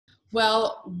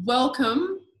Well,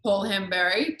 welcome, Paul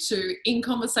Hembery, to In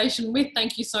Conversation With.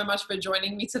 Thank you so much for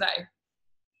joining me today.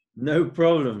 No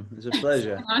problem. It's a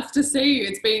pleasure. Nice to see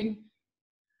you.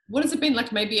 What has it been,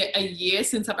 like maybe a year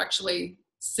since I've actually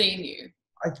seen you?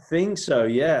 I think so,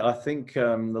 yeah. I think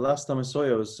the last time I saw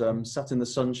you, I was sat in the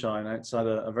sunshine outside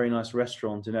a very nice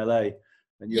restaurant in LA.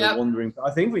 And you were Yep. wandering,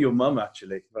 I think with your mum,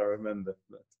 actually, if I remember.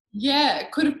 Yeah,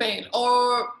 it could have been.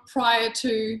 Or prior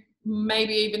to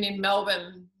maybe even in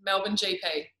Melbourne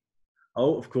GP.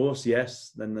 Oh, of course,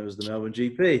 yes. Then there was the Melbourne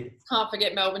GP. Can't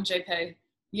forget Melbourne GP.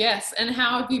 Yes. And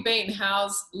how have you been?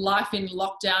 How's life in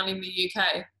lockdown in the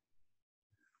UK?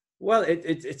 Well,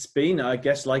 it's been, I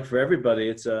guess, like for everybody,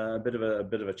 it's a bit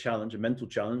of a challenge, a mental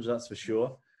challenge, that's for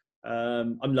sure.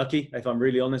 I'm lucky, if I'm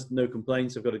really honest, no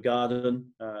complaints. I've got a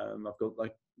garden. I've got,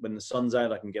 like, when the sun's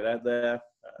out, I can get out there,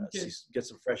 get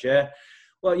some fresh air.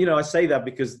 Well, I say that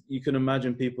because you can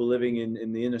imagine people living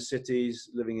in the inner cities,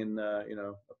 living in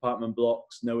apartment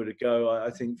blocks, nowhere to go.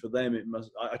 I think for them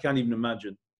I can't even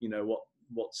imagine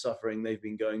what suffering they've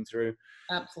been going through.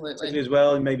 Absolutely. As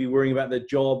well, and maybe worrying about their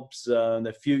jobs and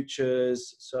their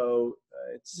futures. So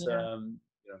it's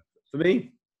for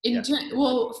me.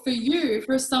 Well, for you,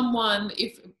 for someone,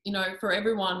 for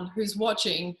everyone who's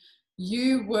watching,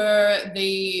 you were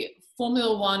the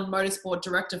Formula One motorsport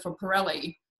director for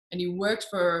Pirelli, and you worked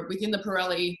within the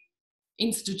Pirelli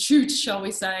Institute, shall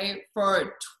we say,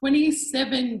 for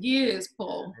 27 years,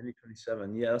 Paul. Maybe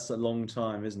 27. Yeah, that's a long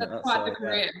time, isn't it? That's quite the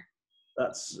career.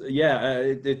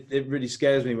 It really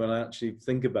scares me when I actually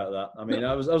think about that. I mean,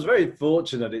 I was very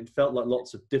fortunate. It felt like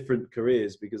lots of different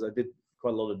careers because I did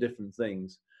quite a lot of different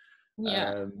things.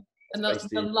 Yeah. And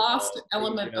the last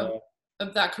element of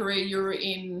that career, you were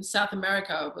in South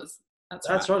America.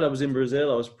 That's right. I was in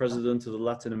Brazil. I was president of the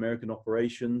Latin American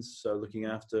operations. So looking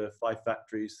after 5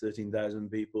 factories, 13,000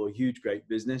 people, a huge, great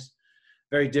business.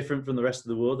 Very different from the rest of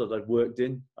the world that I'd worked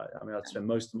in. I'd spent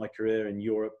most of my career in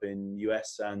Europe, in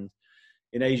US and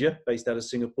in Asia, based out of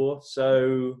Singapore.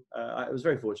 So I was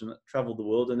very fortunate, traveled the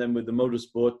world. And then with the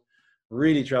motorsport,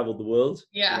 really traveled the world.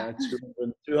 Yeah.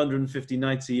 250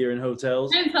 nights a year in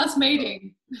hotels. And plus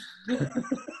meeting.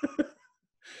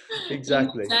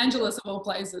 Exactly. In Los Angeles, of all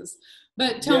places.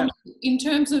 But tell me, in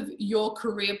terms of your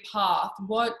career path,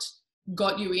 what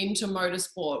got you into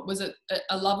motorsport? Was it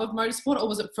a love of motorsport, or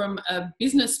was it from a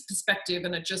business perspective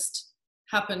and it just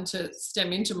happened to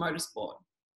stem into motorsport?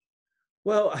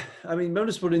 Well, I mean,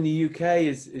 motorsport in the UK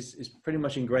is pretty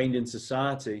much ingrained in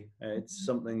society. It's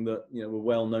something that, we're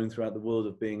well known throughout the world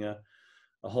of being a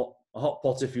hot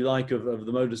pot, if you like, of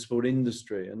the motorsport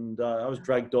industry. And I was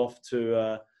dragged off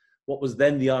to what was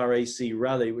then the RAC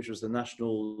Rally, which was the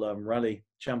national rally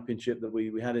championship that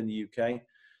we had in the UK.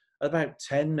 About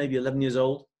 10, maybe 11 years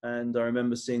old. And I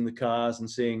remember seeing the cars and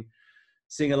seeing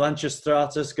a Lancia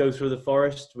Stratus go through the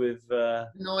forest with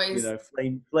noise,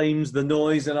 flames, the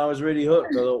noise, and I was really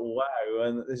hooked. I thought, wow,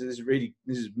 and this is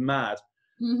mad.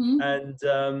 Mm-hmm.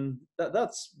 And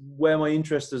that's where my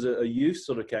interest as a youth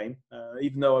sort of came.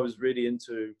 Even though I was really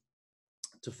into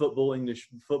football, English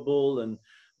football, and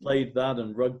played that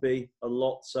and rugby a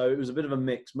lot. So it was a bit of a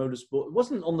mix. Motorsport. It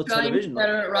wasn't on the television.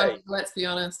 Better at rugby, let's be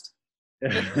honest.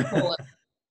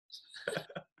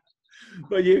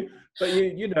 But you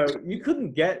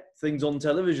couldn't get things on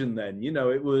television then.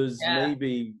 It was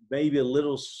maybe a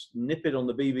little snippet on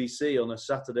the BBC on a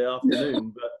Saturday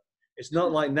afternoon, but it's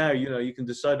not like now. You can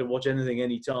decide to watch anything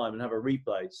anytime and have a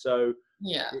replay. So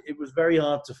it was very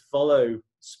hard to follow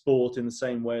sport in the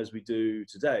same way as we do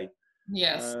today.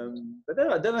 Yes. But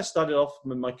then I started off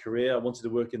my career. I wanted to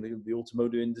work in the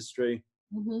automotive industry.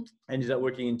 Mm-hmm. Ended up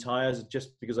working in tires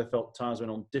just because I felt tires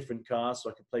went on different cars, so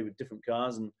I could play with different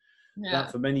cars, and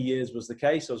that for many years was the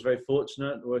case. I was very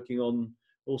fortunate working on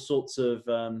all sorts of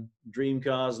dream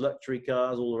cars, luxury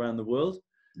cars all around the world.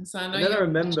 So I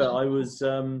remember I was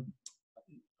in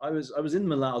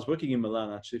Milan. I was working in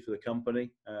Milan actually for the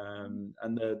company, and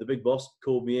the big boss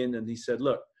called me in and he said,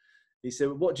 "Look," he said,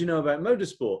 "what do you know about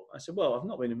motorsport?" I said, "Well, I've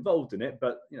not been involved in it,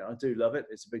 but I do love it.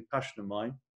 It's a big passion of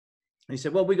mine." And he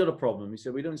said, "Well, we got a problem." He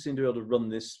said, "We don't seem to be able to run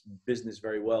this business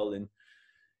very well in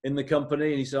the company."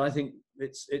 And he said, "I think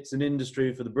it's an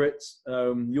industry for the Brits.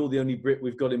 You're the only Brit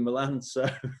we've got in Milan, so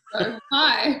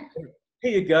hi,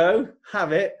 here you go,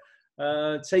 have it,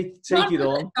 take it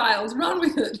on, Giles, run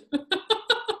with it."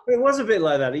 It was a bit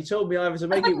like that. He told me either to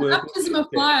make it work. Baptism of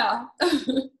fire.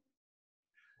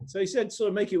 So he said, sort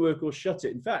of make it work or shut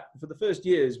it. In fact, for the first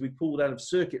years, we pulled out of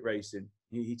circuit racing.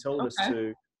 He told us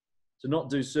to not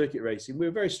do circuit racing. We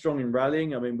were very strong in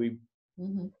rallying. I mean, we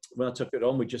Mm-hmm. When I took it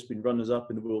on, we'd just been runners-up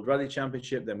in the World Rally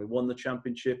Championship. Then we won the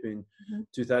championship in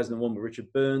 2001 with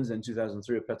Richard Burns, then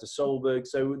 2003 with Petter Solberg.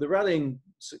 So the rallying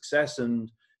success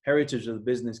and heritage of the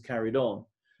business carried on.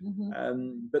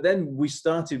 But then we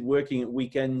started working at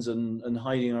weekends and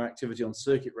hiding our activity on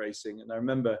circuit racing. And I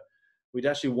remember we'd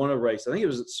actually won a race. I think it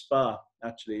was at Spa,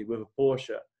 actually, with a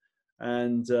Porsche.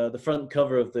 And the front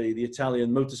cover of the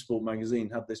Italian Motorsport magazine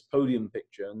had this podium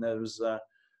picture. And there was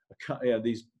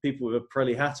these people with a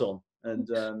Pirelli hat on.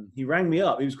 And he rang me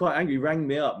up. He was quite angry. He rang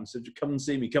me up and said, come and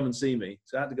see me, come and see me.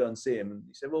 So I had to go and see him. And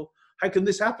he said, well, how can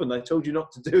this happen? I told you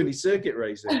not to do any circuit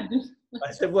racing.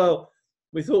 I said, well,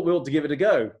 we thought we ought to give it a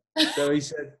go. So he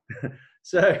said,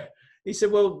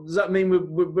 well, does that mean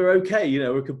we're okay? You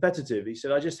know, we're competitive. He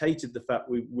said, I just hated the fact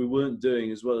we weren't doing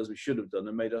as well as we should have done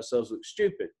and made ourselves look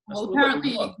stupid. Well,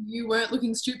 apparently you weren't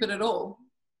looking stupid at all.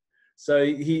 So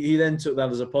he then took that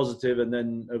as a positive, and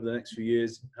then over the next few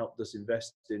years helped us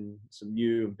invest in some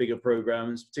new and bigger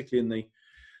programs, particularly in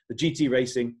the GT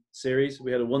racing series.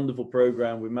 We had a wonderful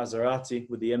program with Maserati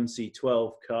with the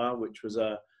MC12 car, which was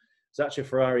actually a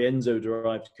Ferrari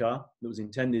Enzo-derived car that was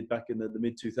intended back in the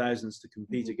mid-2000s to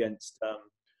compete against,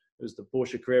 it was the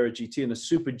Porsche Carrera GT and a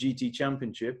Super GT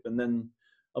Championship. And then,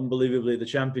 unbelievably, the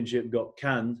championship got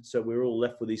canned. So we were all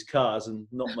left with these cars and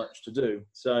not much to do.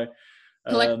 So,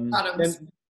 well, the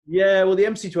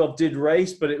MC12 did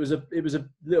race, but it was a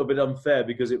little bit unfair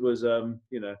because it was,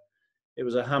 it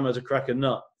was a hammer to crack a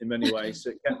nut in many ways.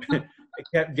 So it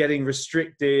kept getting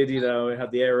restricted, it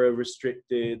had the aero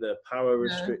restricted, the power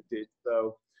restricted.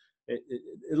 So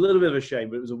a little bit of a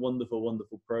shame, but it was a wonderful,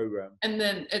 wonderful program. And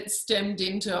then it stemmed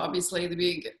into obviously the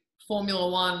big Formula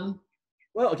One.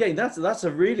 Well, again, that's a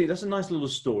nice little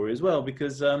story as well,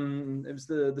 because it was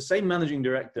the same managing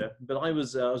director, but I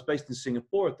was based in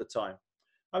Singapore at the time.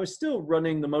 I was still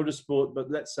running the motorsport,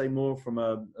 but let's say more from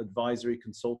a advisory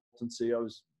consultancy.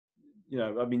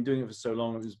 I've been doing it for so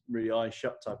long, it was really eyes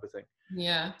shut type of thing.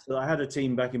 Yeah. So I had a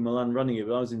team back in Milan running it,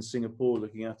 but I was in Singapore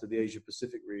looking after the Asia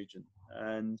Pacific region.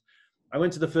 And I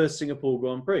went to the first Singapore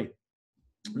Grand Prix.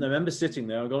 And I remember sitting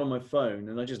there, I got on my phone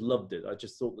and I just loved it. I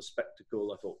just thought the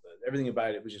spectacle, I thought everything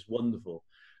about it was just wonderful.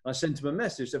 And I sent him a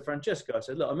message to Francesco. I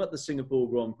said, look, I'm at the Singapore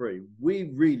Grand Prix.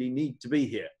 We really need to be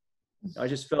here. I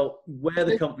just felt where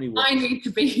the company was. I need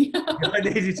to be here. I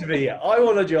needed to be here. I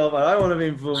want a job. I want to be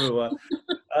in Formula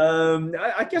One.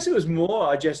 I guess it was more,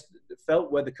 I just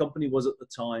felt where the company was at the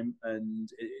time, and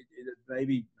it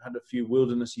maybe had a few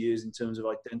wilderness years in terms of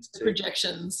identity.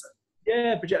 Projections.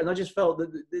 Yeah, and I just felt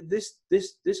that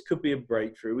this could be a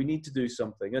breakthrough. We need to do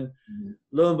something. And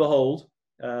lo and behold,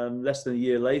 less than a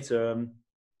year later,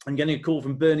 I'm getting a call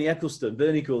from Bernie Ecclestone.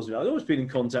 Bernie calls me. I've always been in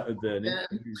contact with Bernie,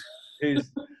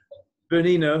 who's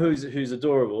Bernino, who's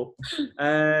adorable,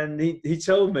 and he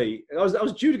told me I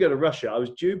was due to go to Russia. I was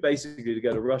due basically to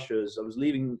go to Russia. I was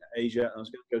leaving Asia and I was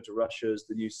going to go to Russia as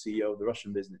the new CEO of the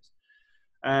Russian business.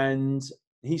 And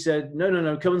he said,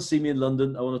 no, come and see me in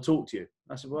London. I want to talk to you.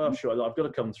 I said, well, sure, I've got to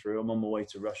come through. I'm on my way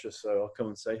to Russia, so I'll come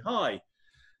and say hi,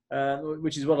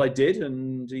 which is what I did.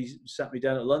 And he sat me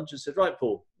down at lunch and said, right,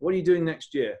 Paul, what are you doing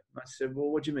next year? I said, well,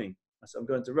 what do you mean? I said, I'm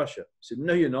going to Russia. He said,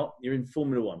 no, you're not. You're in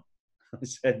Formula One. I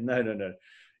said, no.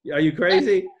 Are you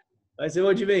crazy? I said,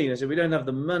 what do you mean? I said, we don't have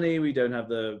the money. We don't have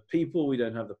the people. We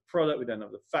don't have the product. We don't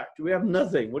have the factory. We have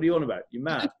nothing. What are you on about? You're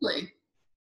mad. Exactly.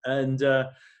 And he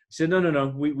said, no.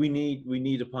 We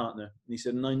need a partner. And he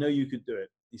said, and I know you could do it.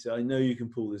 He said, I know you can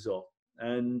pull this off.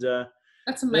 And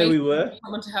that's amazing. There we were.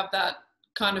 Someone to have that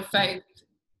kind of faith,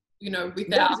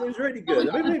 without. It was really good.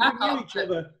 I mean, we knew each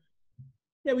other.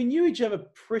 Yeah, we knew each other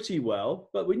pretty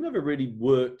well, but we never really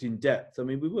worked in depth. I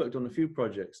mean, we worked on a few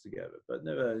projects together, but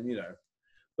never,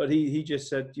 But he just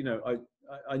said,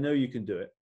 I know you can do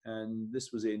it. And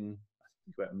this was in, I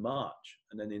think, about March.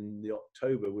 And then in the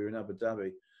October, we were in Abu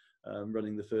Dhabi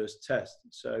running the first test.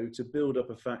 So to build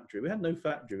up a factory, we had no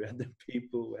factory. We had no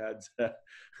people.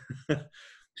 We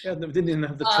didn't even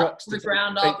have the trucks. The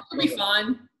ground up. It'll be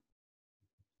fine.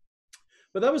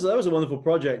 But that was a wonderful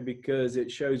project because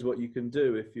it shows what you can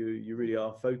do if you really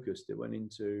are focused. It went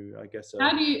into, I guess.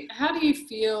 How do you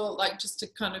feel, like, just to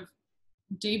kind of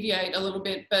deviate a little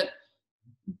bit, but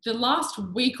the last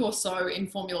week or so in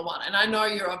Formula One, and I know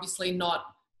you're obviously not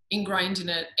ingrained in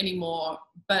it anymore,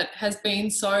 but has been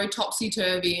so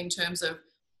topsy-turvy in terms of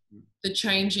the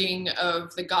changing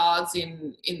of the guards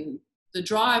in the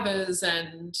drivers,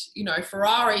 and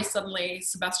Ferrari, suddenly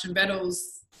Sebastian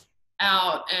Vettel's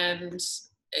out, and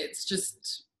it's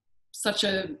just such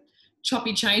a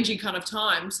choppy, changing kind of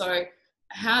time. So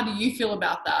how do you feel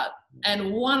about that?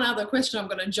 And one other question I'm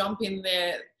going to jump in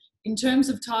there, in terms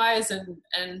of tyres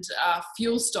and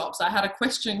fuel stops, I had a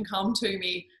question come to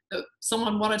me that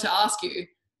someone wanted to ask you,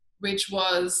 which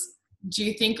was, do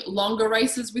you think longer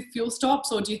races with fuel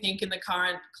stops, or do you think in the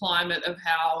current climate of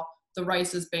how the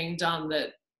race is being done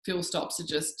that fuel stops are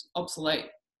just obsolete?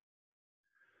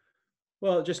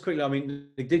 Well, just quickly, I mean,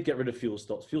 they did get rid of fuel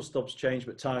stops. Fuel stops changed,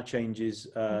 but tyre changes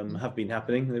have been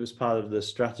happening. It was part of the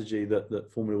strategy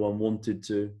that Formula One wanted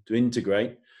to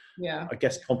integrate. Yeah. I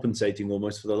guess compensating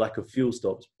almost for the lack of fuel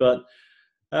stops. But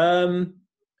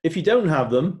if you don't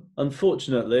have them,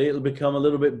 unfortunately, it'll become a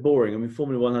little bit boring. I mean,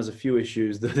 Formula One has a few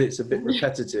issues that it's a bit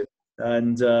repetitive,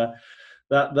 and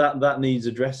that needs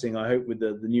addressing, I hope, with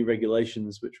the new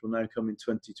regulations, which will now come in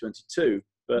 2022.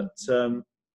 But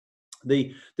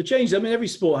the change, I mean, every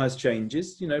sport has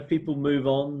changes. You know, people move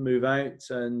on, move out,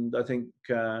 and I think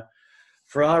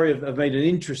Ferrari have made an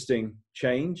interesting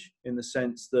change in the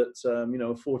sense that you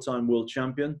know, a 4-time world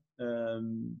champion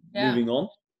moving on.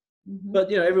 But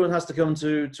you know, everyone has to come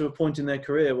to a point in their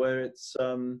career where it's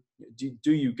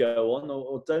do you go on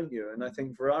or don't you? And I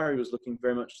think Ferrari was looking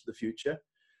very much to the future.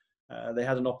 They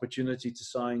had an opportunity to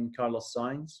sign Carlos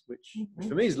Sainz, which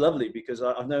for me is lovely because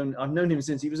I've known him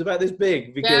since he was about this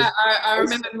big. Because I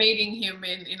remember meeting him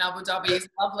in Abu Dhabi. He's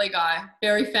a lovely guy,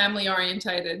 very family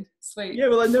orientated, sweet. Yeah,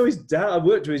 well, I know his dad. I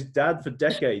worked with his dad for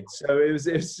decades, so he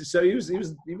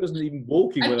wasn't even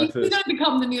walking when I first. He's going to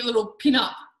become the new little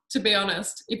pin-up, to be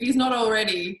honest, if he's not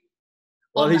already.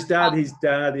 Well, his dad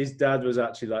was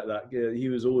actually like that. Yeah, he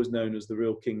was always known as the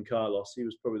real King Carlos. He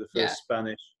was probably the first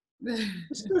Spanish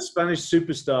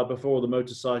superstar before the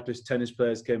motorcyclists, tennis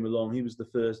players came along. He was the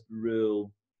first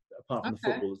real, apart from the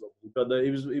footballers, but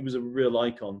he was a real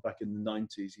icon back in the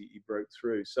 90s. He broke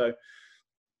through. So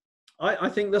I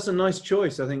think that's a nice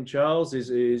choice. I think Charles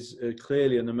is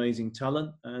clearly an amazing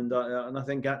talent, and I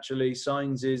think actually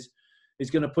Sainz is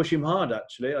going to push him hard.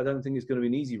 Actually, I don't think it's going to be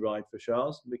an easy ride for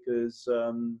Charles because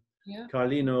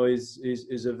Carlino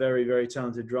is a very, very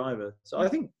talented driver. So I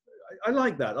think I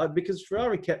like that because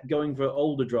Ferrari kept going for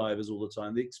older drivers all the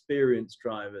time, the experienced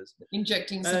drivers,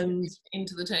 injecting some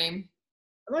into the team.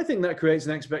 And I think that creates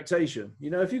an expectation.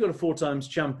 You know, if you've got a 4-time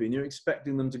champion, you're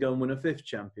expecting them to go and win a 5th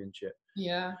championship.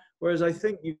 Yeah. Whereas I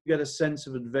think you get a sense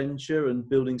of adventure and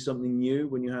building something new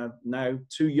when you have now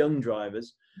 2 young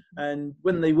drivers. And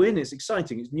when they win, it's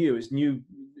exciting. It's new. You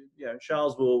know,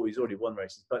 Charles he's already won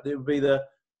races, but it would be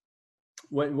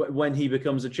when he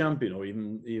becomes a champion, or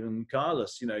even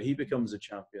Carlos, you know, he becomes a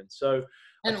champion. So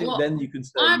I think then you can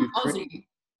say I'm Aussie,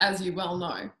 as you well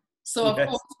know. So of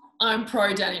course I'm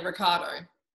pro Danny Ricciardo.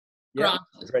 Yeah,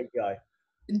 great guy.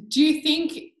 Do you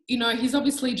think, you know, he's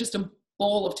obviously just a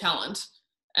ball of talent,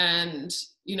 and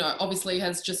you know, obviously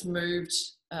has just moved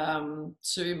to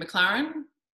McLaren.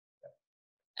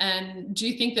 And do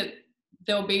you think that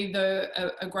there'll be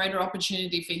a greater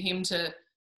opportunity for him to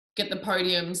get the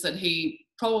podiums that he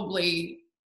probably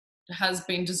has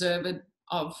been deserved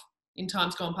of in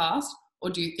times gone past? Or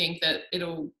do you think that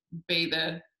it'll be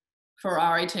the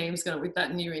Ferrari team's going to, with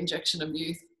that new injection of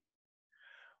youth?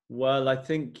 Well, I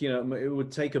think, you know, it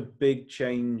would take a big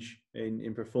change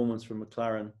in performance from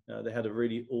McLaren. They had a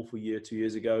really awful year 2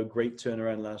 years ago, great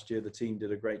turnaround last year. The team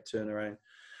did a great turnaround.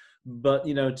 But,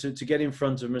 you know, to get in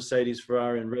front of Mercedes,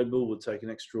 Ferrari and Red Bull would take an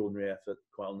extraordinary effort,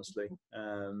 quite honestly.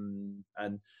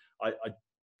 And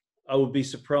I would be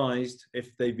surprised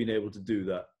if they've been able to do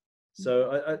that.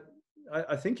 So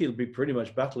I think he'll be pretty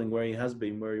much battling where he has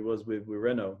been, where he was with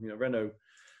Renault. You know, Renault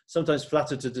sometimes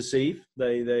flatter to deceive.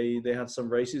 They had some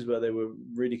races where they were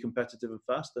really competitive and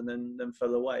fast, and then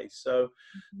fell away. So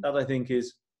that, I think,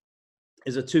 is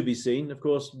a to be seen. Of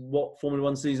course, what Formula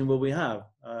One season will we have?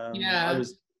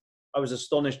 I was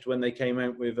astonished when they came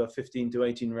out with a 15 to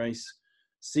 18 race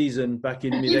season back in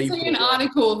mid-April. I did see an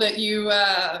article that you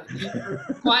were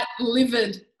quite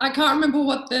livid. I can't remember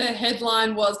what the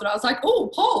headline was, but I was like, oh,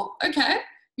 Paul, okay.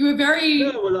 You were very...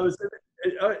 No, well,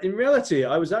 in reality,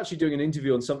 I was actually doing an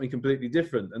interview on something completely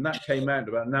different, and that came out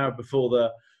about an hour before the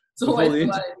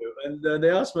interview. And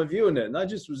they asked my view on it, and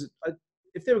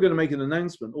if they were going to make an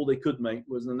announcement, all they could make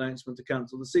was an announcement to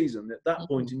cancel the season. At that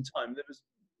point in time,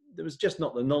 there was just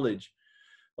not the knowledge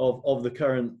of the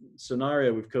current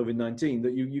scenario with COVID-19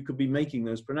 that you could be making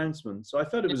those pronouncements. So I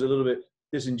felt it was a little bit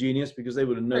disingenuous because they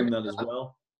would have known that as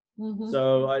well.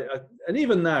 So and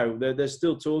even now they're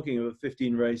still talking of a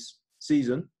 15 race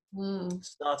season,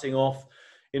 starting off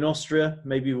in Austria,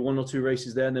 maybe 1 or 2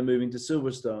 races there, and then moving to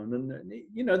Silverstone. And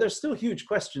you know, there's still huge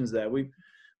questions there. We've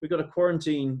got a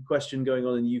quarantine question going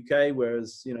on in the UK,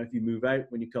 whereas, you know, if you move out,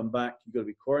 when you come back, you've got to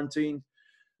be quarantined.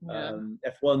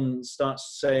 F1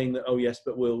 starts saying that, oh yes,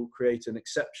 but we'll create an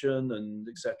exception and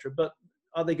etc. But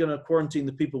are they going to quarantine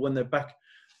the people when they're back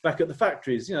at the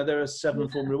factories? You know, there are 7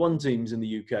 Formula One teams in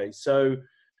the UK. So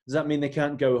does that mean they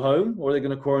can't go home, or are they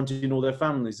going to quarantine all their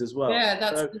families as well? Yeah,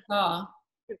 that's So, bizarre.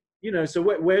 you know, so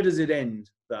where does it end,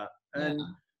 that? Yeah. And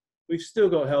we've still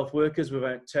got health workers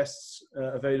without tests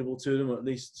available to them, or at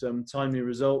least timely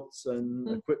results, and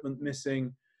equipment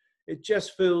missing. It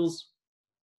just feels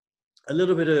a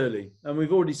little bit early. And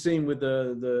we've already seen with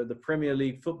the Premier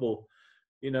League football,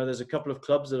 you know, there's a couple of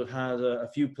clubs that have had a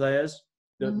few players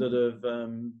that have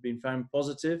been found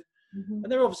positive. And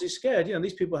they're obviously scared. You know,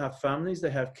 these people have families, they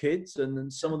have kids,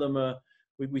 and some of them are,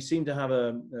 we seem to have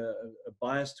a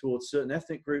bias towards certain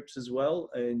ethnic groups as well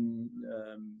in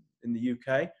the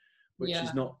UK, which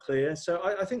is not clear. So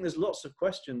I think there's lots of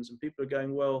questions, and people are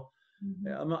going, well,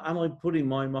 am I putting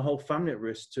my whole family at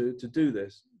risk to do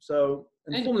this? So,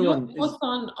 and Formula One is...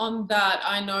 on that,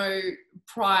 I know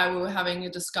prior we were having a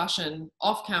discussion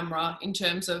off camera in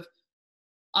terms of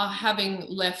having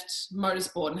left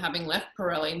motorsport and having left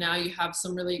Pirelli, now you have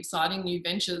some really exciting new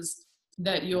ventures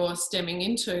that you're stemming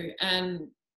into. And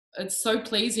it's so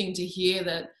pleasing to hear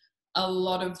that a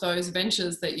lot of those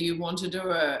ventures that you want to do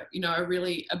are, you know, are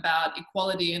really about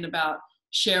equality and about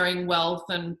sharing wealth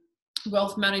and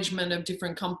wealth management of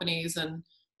different companies, and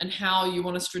how you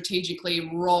want to strategically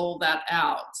roll that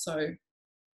out. So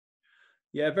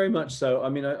yeah, very much so. I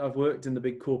mean, I've worked in the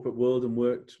big corporate world and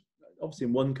worked obviously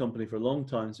in one company for a long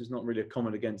time, so it's not really a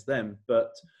comment against them,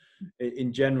 but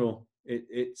in general,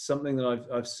 it's something that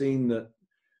I've seen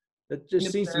that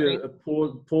just seems to be a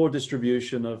poor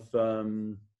distribution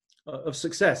of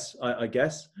success, I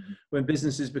guess. When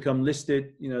businesses become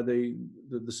listed, you know,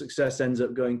 the success ends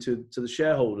up going to the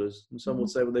shareholders, and some will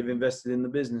say, well, they've invested in the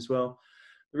business. Well,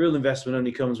 the real investment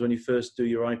only comes when you first do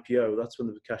your IPO. That's when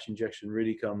the cash injection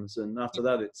really comes, and after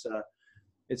that,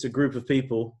 it's a group of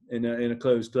people in a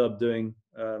closed club doing,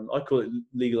 I call it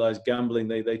legalized gambling.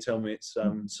 They tell me it's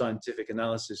scientific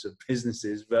analysis of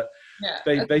businesses, but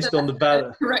based on the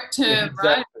balance. Correct term, yeah,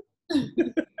 exactly.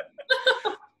 right?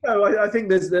 No, I think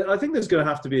there's going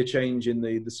to have to be a change in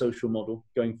the social model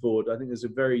going forward. I think there's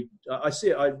I see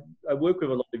it. I work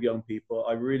with a lot of young people.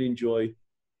 I really enjoy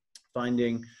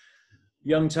finding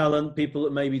young talent, people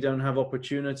that maybe don't have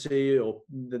opportunity, or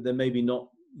that they're maybe not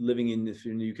living in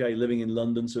the UK, living in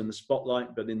London, so in the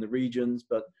spotlight, but in the regions.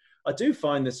 But I do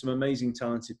find there's some amazing,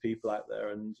 talented people out there,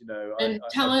 and you know,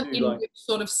 talent in which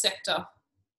sort of sector?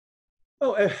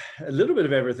 Oh, a little bit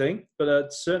of everything,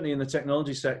 but certainly in the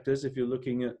technology sectors. If you're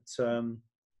looking at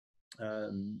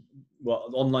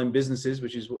online businesses,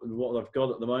 which is what I've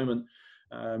got at the moment,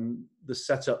 the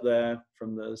setup there,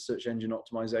 from the search engine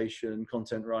optimization,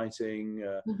 content writing,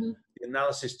 the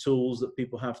analysis tools that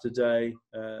people have today,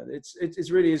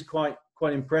 it really is quite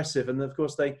impressive. And of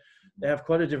course, they have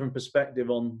quite a different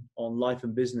perspective on life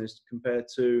and business compared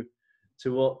to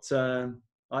what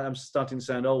I'm starting to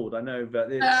sound old, I know, but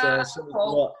it's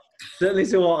certainly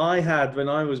to what I had when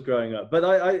I was growing up. But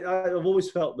I've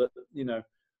always felt that, you know,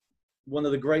 one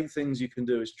of the great things you can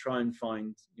do is try and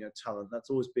find, you know, talent. That's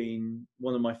always been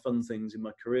one of my fun things in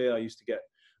my career. I used to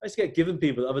get given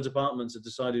people that other departments had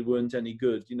decided weren't any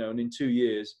good, you know, and in 2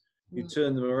 years you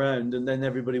turn them around, and then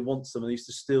everybody wants them, and they used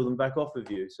to steal them back off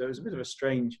of you. So it was a bit of a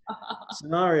strange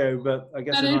scenario, but I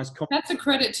guess that's a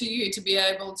credit to you to be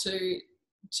able to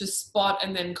spot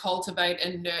and then cultivate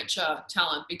and nurture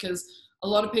talent, because a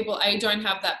lot of people don't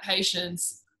have that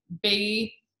patience,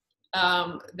 B,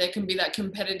 there can be that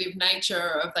competitive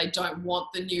nature of they don't want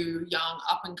the new young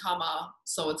up and comer,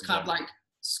 so it's kind of like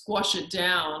squash it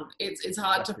down. It's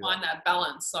hard to find that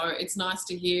balance. So it's nice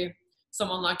to hear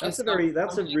someone like yourself.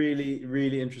 That's a really,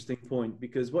 really interesting point,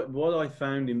 because what I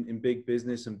found in big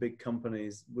business and big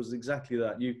companies was exactly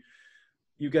that.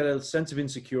 You get a sense of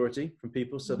insecurity from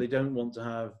people, so they don't want to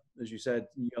have, as you said,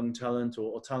 young talent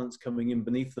or talents coming in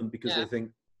beneath them, because they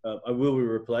think, I will be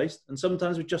replaced. And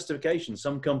sometimes with justification.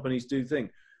 Some companies do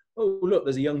think, oh, look,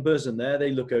 there's a young person there, they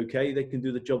look okay, they can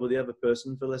do the job of the other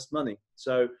person for less money.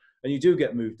 So, and you do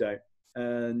get moved out.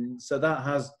 And so that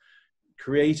has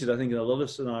created, I think, in a lot of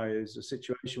scenarios, a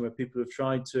situation where people have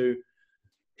tried to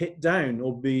hit down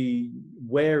or be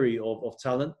wary of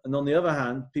talent. And on the other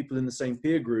hand, people in the same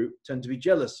peer group tend to be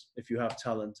jealous if you have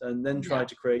talent, and then try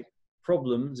to create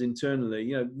problems internally.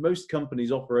 You know, most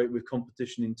companies operate with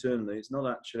competition internally. It's not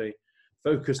actually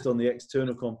focused on the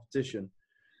external competition.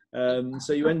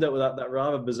 So you end up with that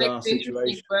rather bizarre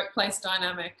situation. Workplace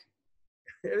dynamic.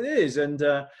 It is. And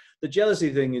the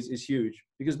jealousy thing is huge,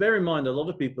 because bear in mind, a lot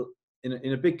of people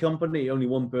in a big company, only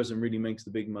one person really makes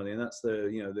the big money, and that's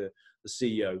the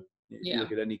CEO. If you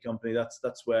look at any company, that's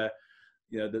where,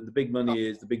 you know, the big money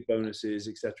is, the big bonuses,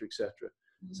 etc., etc.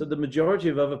 So the majority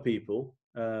of other people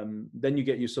Then you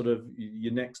get your sort of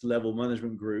your next level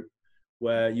management group,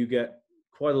 where you get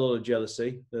quite a lot of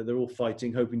jealousy. They're all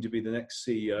fighting, hoping to be the next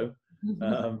CEO,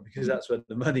 because that's where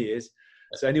the money is.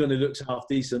 So anyone who looks half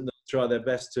decent, they'll try their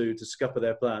best to scupper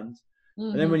their plans.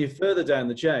 And then when you're further down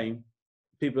the chain,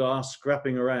 people are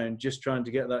scrapping around just trying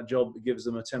to get that job that gives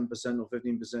them a 10% or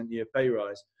 15% year pay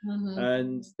rise,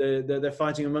 and they're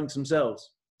fighting amongst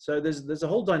themselves. So there's a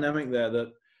whole dynamic there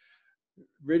that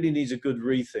really needs a good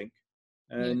rethink.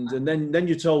 And then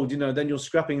you're told, then you're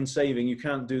scrapping and saving. You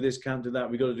can't do this, can't do that.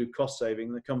 We've got to do cost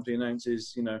saving. The company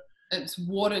announces, it's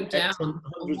watered down.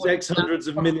 X hundreds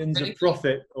of millions of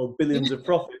profit or billions of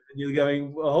profit, and you're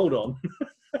going, well, hold on.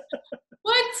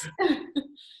 What?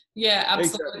 Yeah,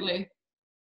 absolutely. Exactly.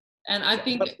 And I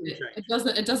think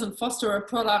it doesn't foster a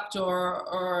product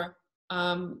or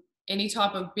any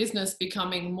type of business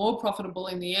becoming more profitable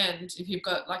in the end. If you've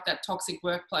got like that toxic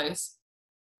workplace,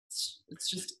 it's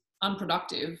just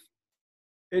unproductive.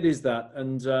 It is that,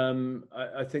 and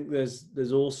I think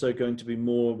there's also going to be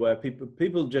more where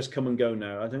people just come and go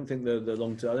now. I don't think the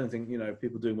long term. I don't think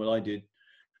people doing what I did,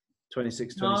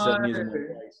 26, 27 years in one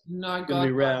place. No, it's going to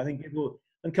be rare. I think people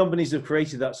and companies have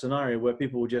created that scenario where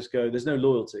people will just go. There's no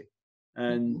loyalty,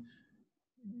 and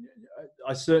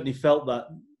I certainly felt that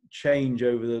change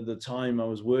over the time I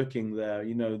was working there.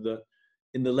 That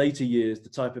in the later years, the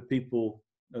type of people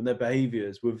and their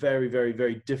behaviors were very, very,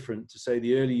 very different to, say,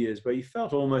 the early years, where you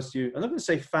felt almost I'm not going to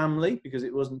say family, because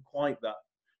it wasn't quite that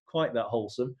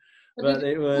wholesome, but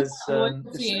it was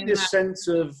a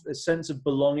sense of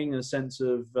belonging, and a sense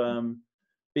of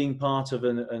being part of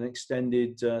an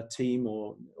extended team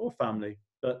or family.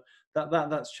 But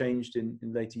that's changed in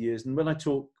later years. And when I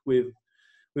talk with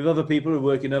other people who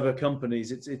work in other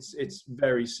companies, it's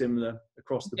very similar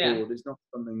across the board. It's not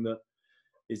something that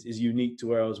is unique to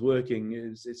where I was working.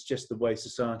 It's just the way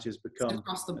society has become. It's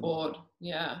across the board.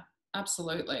 Yeah,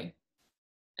 absolutely.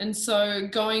 And so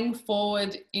going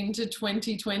forward into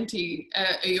 2020,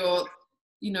 are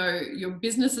your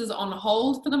businesses on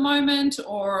hold for the moment,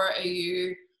 or are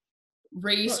you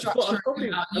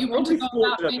restructuring how you want to go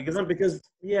about things?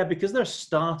 Because they're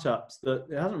startups, that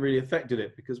it hasn't really affected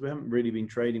it, because we haven't really been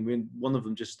trading. One of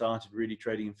them just started really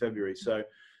trading in February. So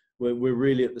we're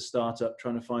really at the startup,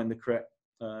 trying to find the correct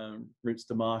routes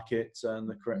to market and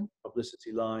the correct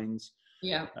publicity lines.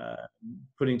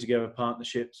 Putting together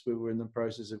partnerships. We were in the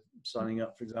process of signing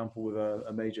up, for example, with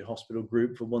a major hospital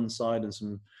group for one side, and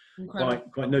some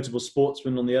quite notable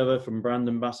sportsmen on the other, from brand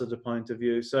ambassador point of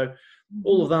view. So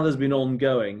all of that has been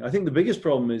ongoing. I think the biggest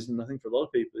problem is, and I think for a lot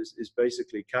of people, is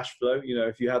basically cash flow.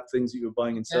 If you had things that you were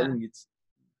buying and selling, it's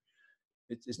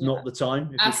not the time.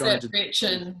 If asset you're trying to, rich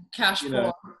and cash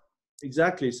flow.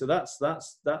 Exactly. So that's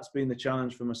been the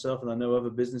challenge for myself, and I know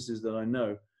other businesses that I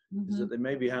know, is that they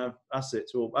maybe have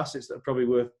assets that are probably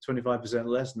worth 25%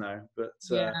 less now. But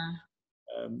so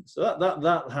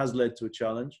that has led to a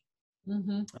challenge.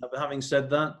 But having said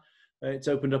that, it's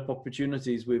opened up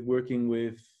opportunities with working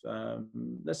with,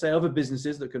 let's say, other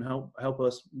businesses that can help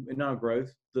us in our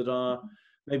growth, that are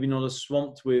maybe not as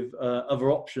swamped with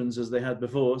other options as they had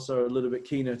before, so are a little bit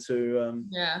keener to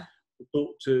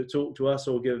talk to us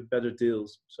or give better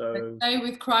deals. So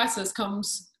with crisis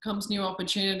comes new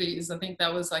opportunities. I think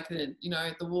that was like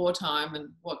the wartime, and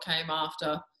what came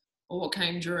after, or what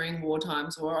came during war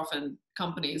times, were often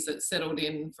companies that settled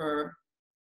in for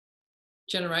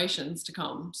generations to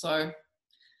come. So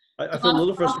I feel a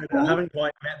little frustrated. I haven't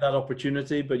quite met that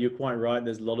opportunity, but you're quite right.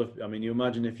 There's a lot of, you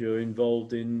imagine if you're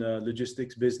involved in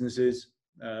logistics businesses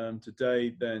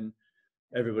today, then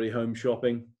everybody home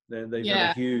shopping. They've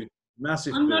had a huge,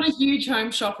 massive. I'm not a huge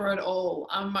home shopper at all.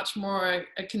 I'm much more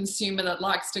a consumer that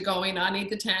likes to go in. I need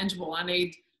the tangible. I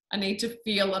need to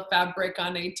feel a fabric.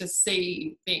 I need to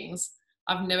see things.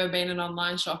 I've never been an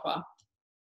online shopper.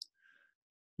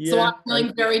 So I'm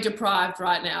feeling very deprived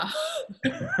right now.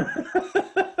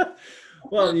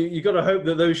 Well, you got to hope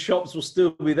that those shops will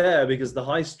still be there, because the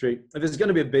high street, if there's going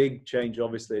to be a big change,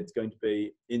 obviously it's going to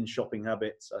be in shopping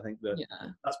habits. I think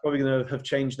that's probably going to have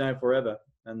changed now forever,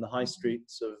 and the high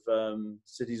streets of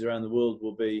cities around the world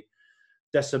will be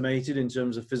decimated in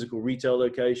terms of physical retail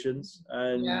locations,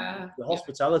 and the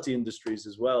hospitality industries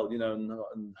as well,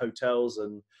 and hotels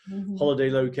and holiday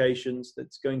locations.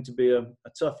 That's going to be a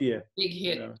tough year. Big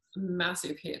hit,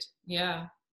 massive hit. Yeah,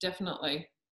 definitely.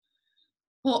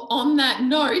 Well, on that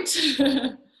note,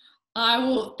 I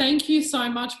will thank you so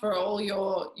much for all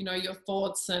your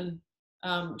thoughts and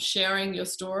sharing your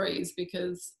stories,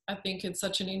 because I think it's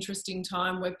such an interesting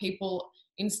time where people,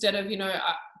 instead of,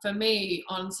 for me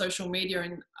on social media,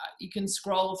 and you can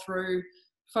scroll through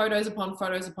photos upon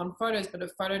photos upon photos, but a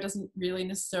photo doesn't really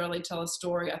necessarily tell a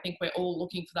story. I think we're all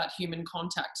looking for that human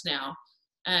contact now,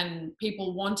 and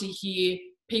people want to hear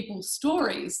people's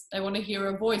stories. They want to hear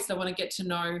a voice. They want to get to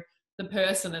know the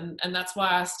person. And that's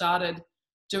why I started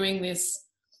doing this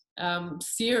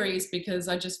series, because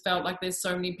I just felt like there's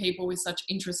so many people with such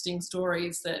interesting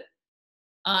stories that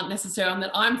aren't necessarily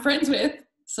that I'm friends with.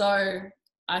 So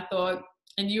I thought,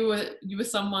 and you were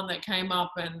someone that came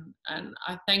up, and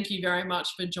I thank you very much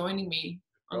for joining me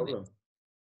on this.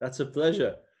 That's a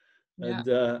pleasure. Yeah.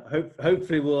 And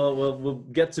hopefully we'll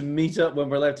get to meet up when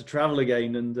we're allowed to travel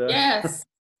again. And yes,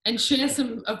 and share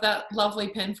some of that lovely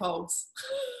Penfolds.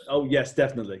 Oh yes,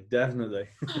 definitely.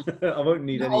 I won't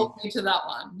need any. Hold me to that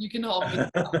one. You can hold me to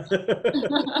that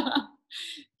one.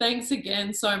 Thanks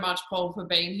again so much, Paul, for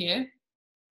being here.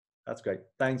 That's great.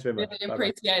 Thanks very much. Really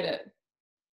appreciate it.